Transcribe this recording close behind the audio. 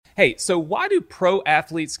Hey, so why do pro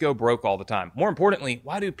athletes go broke all the time? More importantly,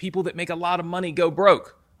 why do people that make a lot of money go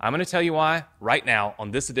broke? I'm going to tell you why right now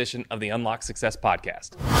on this edition of the Unlock Success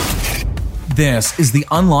Podcast. This is the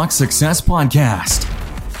Unlock Success Podcast.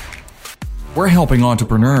 We're helping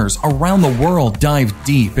entrepreneurs around the world dive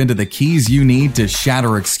deep into the keys you need to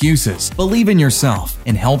shatter excuses, believe in yourself,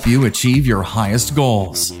 and help you achieve your highest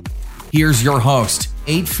goals. Here's your host,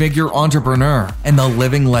 8-figure entrepreneur and the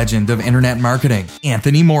living legend of internet marketing,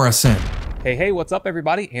 Anthony Morrison. Hey, what's up,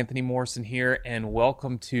 everybody? Anthony Morrison here, and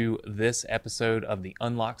welcome to this episode of the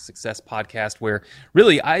Unlock Success Podcast, where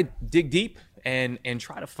really I dig deep and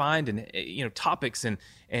try to find topics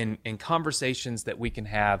and conversations that we can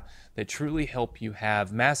have that truly help you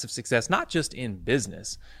have massive success, not just in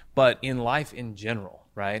business, but in life in general,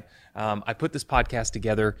 right? I put this podcast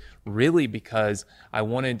together really because I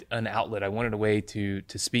wanted an outlet. I wanted a way to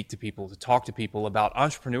speak to people, to talk to people about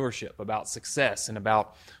entrepreneurship, about success, and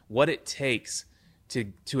about what it takes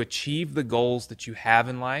to achieve the goals that you have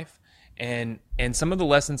in life. And some of the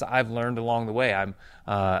lessons I've learned along the way. I'm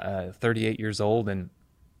 38 years old and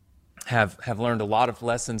have learned a lot of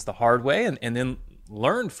lessons the hard way, and then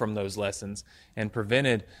learned from those lessons and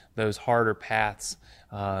prevented those harder paths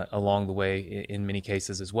along the way in many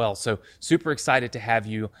cases as well. So super excited to have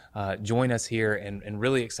you join us here, and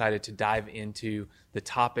really excited to dive into the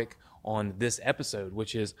topic on this episode,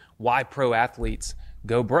 which is why pro athletes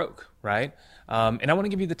go broke, right? And I want to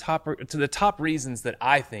give you the top reasons that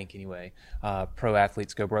I think, anyway, pro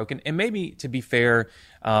athletes go broke. And maybe, to be fair,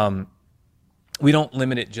 we don't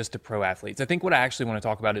limit it just to pro athletes. I think what I actually want to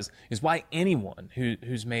talk about is why anyone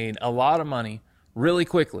who's made a lot of money really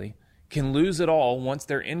quickly can lose it all once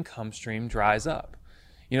their income stream dries up.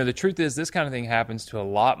 You know, the truth is this kind of thing happens to a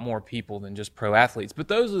lot more people than just pro athletes. But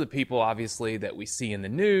those are the people, obviously, that we see in the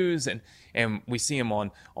news, and we see them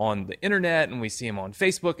on the internet, and we see them on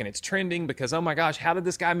Facebook, and it's trending because, oh my gosh, how did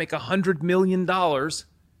this guy make $100 million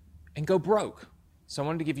and go broke? So I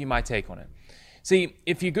wanted to give you my take on it. See,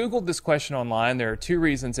 if you Googled this question online, there are two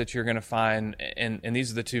reasons that you're going to find, and these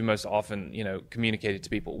are the two most often, communicated to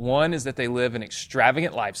people. One is that they live an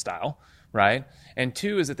extravagant lifestyle, right? And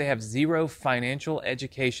two is that they have zero financial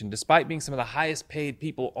education, despite being some of the highest paid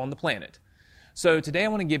people on the planet. So today I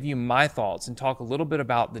want to give you my thoughts and talk a little bit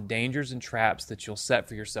about the dangers and traps that you'll set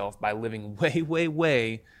for yourself by living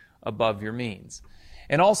way above your means.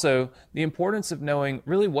 And also the importance of knowing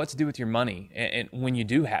really what to do with your money and when you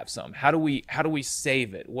do have some. How do we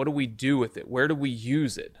save it? What do we do with it? Where do we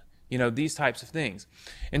use it? These types of things.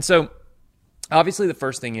 And so obviously the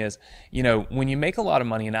first thing is, when you make a lot of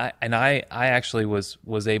money, and I actually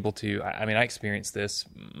was able to, I experienced this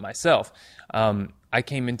myself. I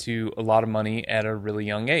came into a lot of money at a really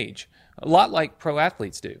young age. A lot like pro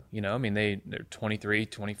athletes do, they're 23,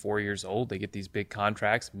 24 years old. They get these big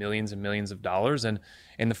contracts, millions and millions of dollars. And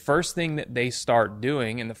the first thing that they start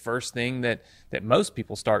doing, and the first thing that most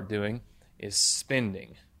people start doing, is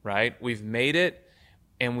spending, right? We've made it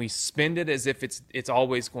and we spend it as if it's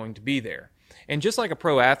always going to be there. And just like a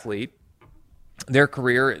pro athlete, their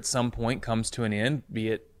career at some point comes to an end, be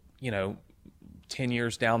it, 10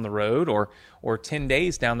 years down the road or 10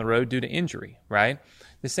 days down the road due to injury, right?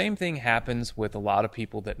 The same thing happens with a lot of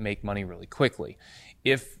people that make money really quickly.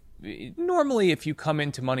 Normally, if you come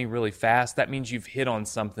into money really fast, that means you've hit on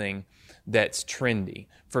something that's trendy.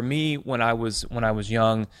 For me, when I was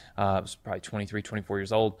young, I was probably 23, 24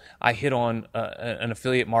 years old, I hit on an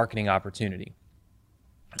affiliate marketing opportunity.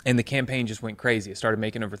 And the campaign just went crazy. I started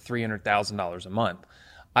making over $300,000 a month.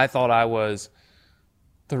 I thought I was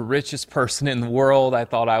the richest person in the world. I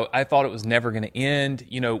thought it was never going to end.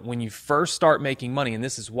 When you first start making money, and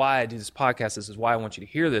this is why I do this podcast, this is why I want you to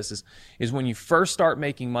hear this, is when you first start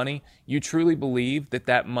making money, you truly believe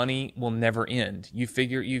that money will never end. You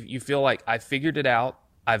feel like, I figured it out,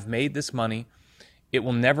 I've made this money, it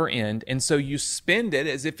will never end, and so you spend it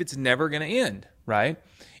as if it's never going to end, right?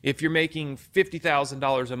 If you're making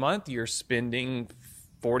 $50,000 a month, you're spending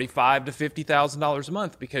 $45,000 to $50,000 a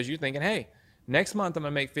month because you're thinking, hey, next month I'm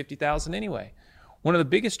going to make $50,000 anyway. One of the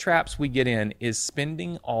biggest traps we get in is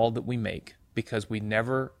spending all that we make because we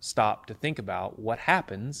never stop to think about what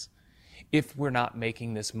happens if we're not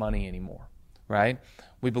making this money anymore, right?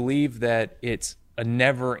 We believe that it's a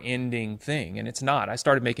never-ending thing, and it's not. I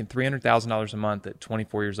started making $300,000 a month at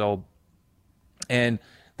 24 years old, and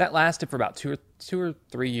that lasted for about two or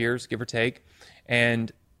 3 years, give or take,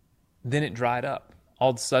 and then it dried up. All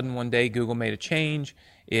of a sudden, one day, Google made a change.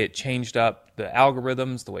 It changed up the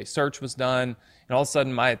algorithms, the way search was done, and all of a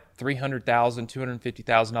sudden, my $300,000,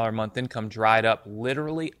 $250,000 a month income dried up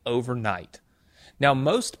literally overnight. Now,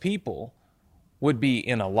 most people would be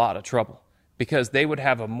in a lot of trouble because they would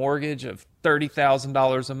have a mortgage of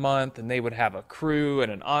 $30,000 a month, and they would have a crew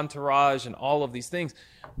and an entourage and all of these things.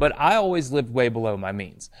 But I always lived way below my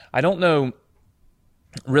means. I don't know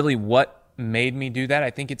really what made me do that.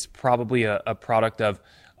 I think it's probably a product of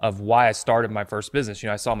why I started my first business.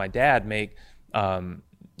 I saw my dad make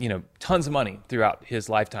tons of money throughout his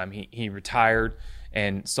lifetime. He retired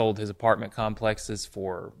and sold his apartment complexes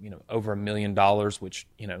for over $1 million, which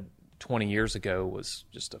 20 years ago was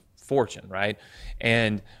just a fortune, right?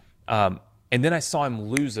 And then I saw him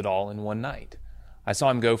lose it all in one night. I saw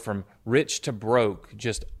him go from rich to broke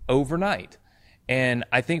just overnight. And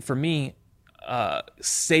I think for me,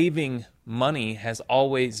 saving money has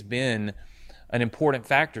always been an important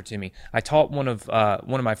factor to me. I taught one of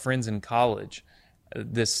my friends in college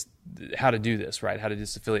how to do this, right? How to do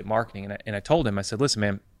this affiliate marketing. And I told him, I said, listen,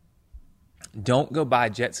 man, don't go buy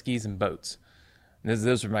jet skis and boats. And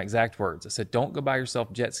those were my exact words. I said, don't go buy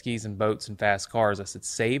yourself jet skis and boats and fast cars. I said,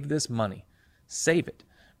 save this money. Save it,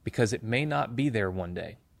 because it may not be there one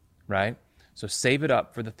day, right? So save it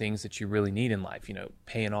up for the things that you really need in life,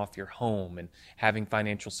 paying off your home and having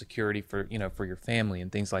financial security for your family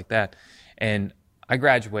and things like that. And I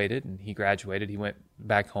graduated and he graduated. He went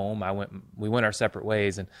back home. We went our separate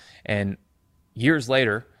ways. And years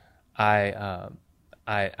later, I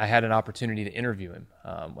had an opportunity to interview him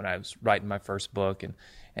when I was writing my first book,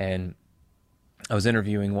 and I was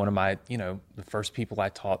interviewing one of my, the first people I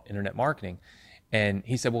taught internet marketing. And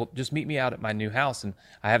he said, well, just meet me out at my new house. And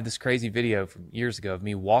I have this crazy video from years ago of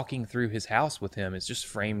me walking through his house with him. It's just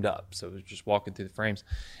framed up. So it was just walking through the frames.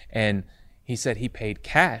 And he said he paid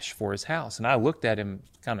cash for his house. And I looked at him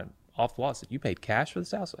kind of off the wall. I said, you paid cash for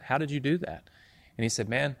this house? How did you do that? And he said,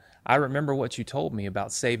 man, I remember what you told me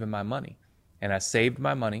about saving my money. And I saved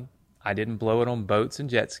my money. I didn't blow it on boats and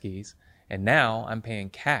jet skis. And now I'm paying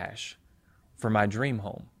cash for my dream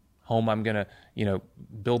home. I'm going to,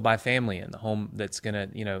 build my family in, the home that's going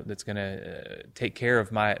to, take care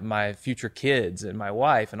of my future kids and my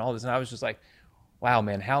wife and all this. And I was just like, wow,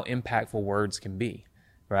 man, how impactful words can be,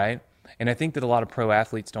 right? And I think that a lot of pro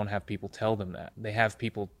athletes don't have people tell them that. They have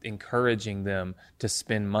people encouraging them to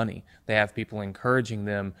spend money. They have people encouraging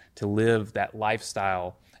them to live that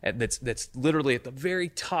lifestyle that's literally at the very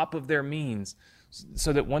top of their means,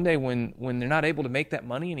 so that one day when they're not able to make that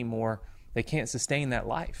money anymore, they can't sustain that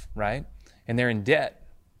life, right? And they're in debt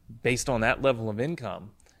based on that level of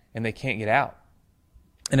income, and they can't get out.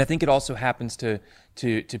 And I think it also happens to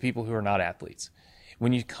people who are not athletes.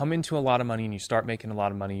 When you come into a lot of money and you start making a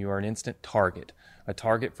lot of money, you are an instant target, a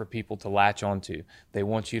target for people to latch onto. They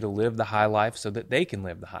want you to live the high life so that they can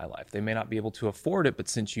live the high life. They may not be able to afford it, but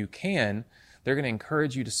since you can, they're going to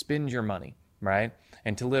encourage you to spend your money, right?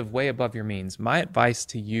 And to live way above your means. My advice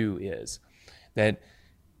to you is that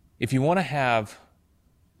if you want to have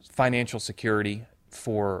financial security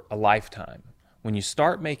for a lifetime, when you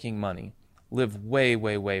start making money, live way,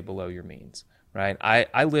 way, way below your means, right?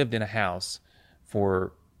 I lived in a house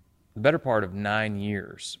for the better part of 9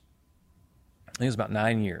 years. I think it was about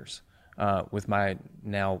 9 years with my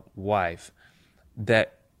now wife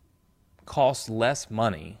that cost less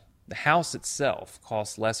money. The house itself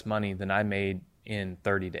cost less money than I made in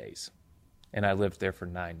 30 days. And I lived there for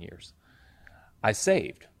 9 years. I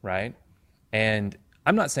saved, right? And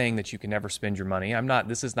I'm not saying that you can never spend your money.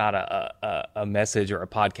 This is not a message or a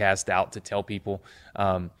podcast out to tell people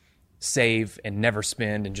save and never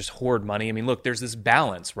spend and just hoard money. I mean, look, there's this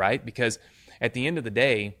balance, right? Because at the end of the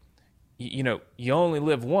day, you only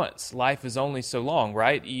live once. Life is only so long,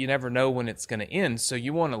 right? You never know when it's going to end. So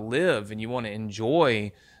you want to live and you want to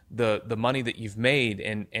enjoy the money that you've made,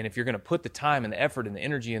 and if you're going to put the time and the effort and the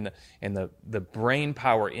energy and the brain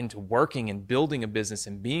power into working and building a business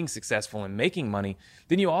and being successful and making money,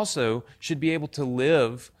 then you also should be able to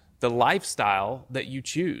live the lifestyle that you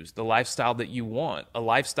choose, the lifestyle that you want, a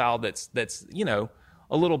lifestyle that's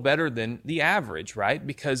a little better than the average, right?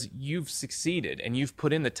 Because you've succeeded and you've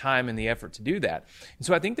put in the time and the effort to do that. And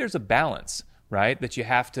so I think there's a balance, right, that you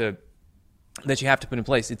have to put in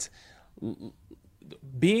place. It's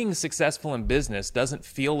being successful in business doesn't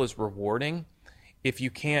feel as rewarding if you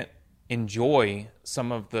can't enjoy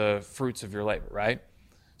some of the fruits of your labor, right?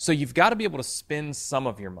 So you've got to be able to spend some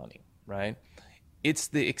of your money, right? It's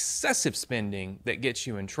the excessive spending that gets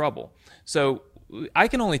you in trouble. So I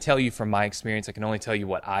can only tell you from my experience, I can only tell you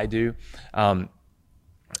what I do.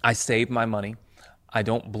 I save my money. I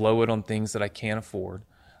don't blow it on things that I can't afford.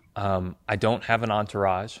 I don't have an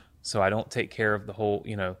entourage, so I don't take care of the whole,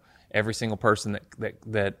 every single person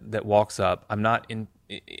that walks up. I'm not in.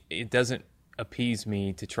 It doesn't appease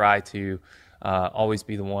me to try to always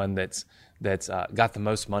be the one that's that's got the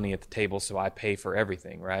most money at the table, so I pay for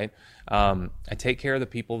everything, right? I take care of the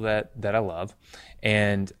people that I love,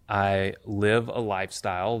 and I live a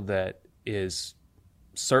lifestyle that is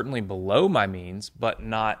certainly below my means, but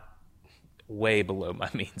not way below my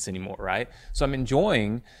means anymore, right? So I'm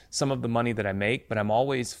enjoying some of the money that I make, but I'm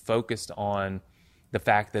always focused on the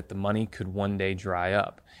fact that the money could one day dry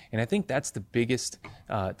up. And I think that's the biggest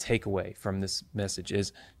takeaway from this message,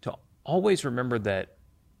 is to always remember that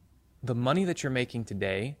the money that you're making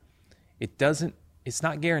today, it's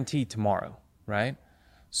not guaranteed tomorrow, right?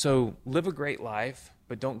 So live a great life,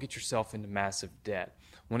 but don't get yourself into massive debt.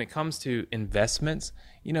 When it comes to investments,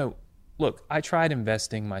 look, I tried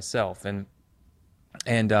investing myself and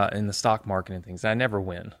in the stock market and things. I never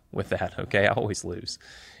win with that, okay? I always lose.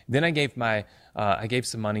 Then I gave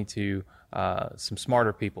some money to some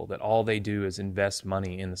smarter people that all they do is invest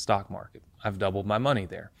money in the stock market. I've doubled my money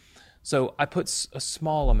there. So I put a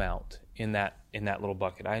small amount in that little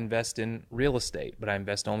bucket. I invest in real estate, but I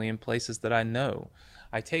invest only in places that I know.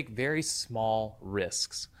 I take very small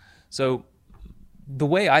risks. So the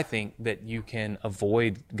way I think that you can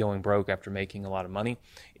avoid going broke after making a lot of money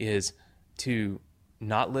is to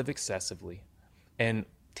not live excessively and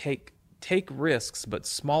take risks, but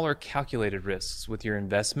smaller calculated risks with your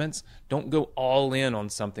investments. Don't go all in on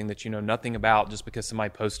something that you know nothing about just because somebody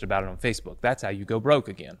posted about it on Facebook. That's how you go broke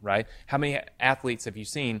again, right? How many athletes have you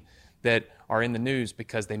seen that are in the news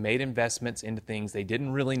because they made investments into things they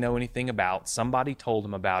didn't really know anything about? Somebody told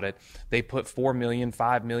them about it. They put $4 million,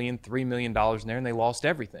 $5 million, $3 million in there, and they lost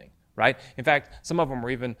everything, right? In fact, some of them were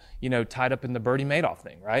even, tied up in the Bernie Madoff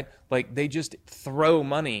thing, right? Like, they just throw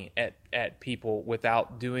money at people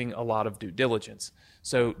without doing a lot of due diligence.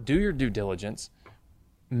 So do your due diligence,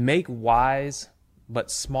 make wise but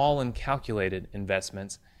small and calculated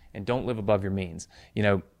investments, and don't live above your means.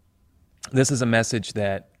 This is a message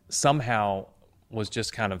that somehow was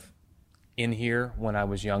just kind of in here when I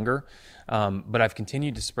was younger, but I've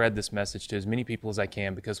continued to spread this message to as many people as I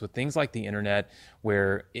can, because with things like the internet,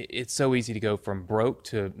 where it's so easy to go from broke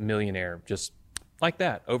to millionaire just like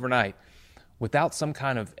that overnight, without some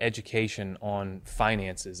kind of education on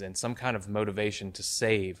finances and some kind of motivation to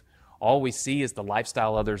save, all we see is the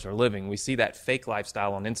lifestyle others are living. We see that fake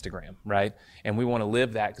lifestyle on Instagram, right? And we want to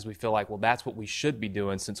live that because we feel like, well, that's what we should be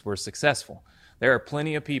doing since we're successful. There are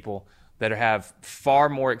plenty of people that have far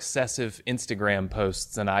more excessive Instagram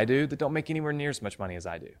posts than I do that don't make anywhere near as much money as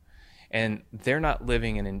I do. And they're not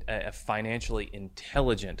living a financially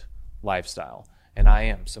intelligent lifestyle, and I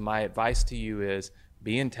am. So my advice to you is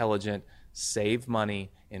be intelligent, save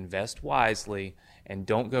money, invest wisely, and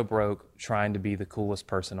don't go broke trying to be the coolest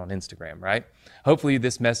person on Instagram, right? Hopefully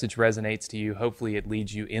this message resonates to you. Hopefully it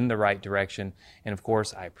leads you in the right direction. And of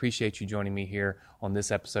course, I appreciate you joining me here on this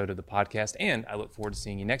episode of the podcast. And I look forward to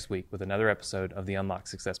seeing you next week with another episode of the Unlock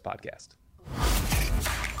Success Podcast.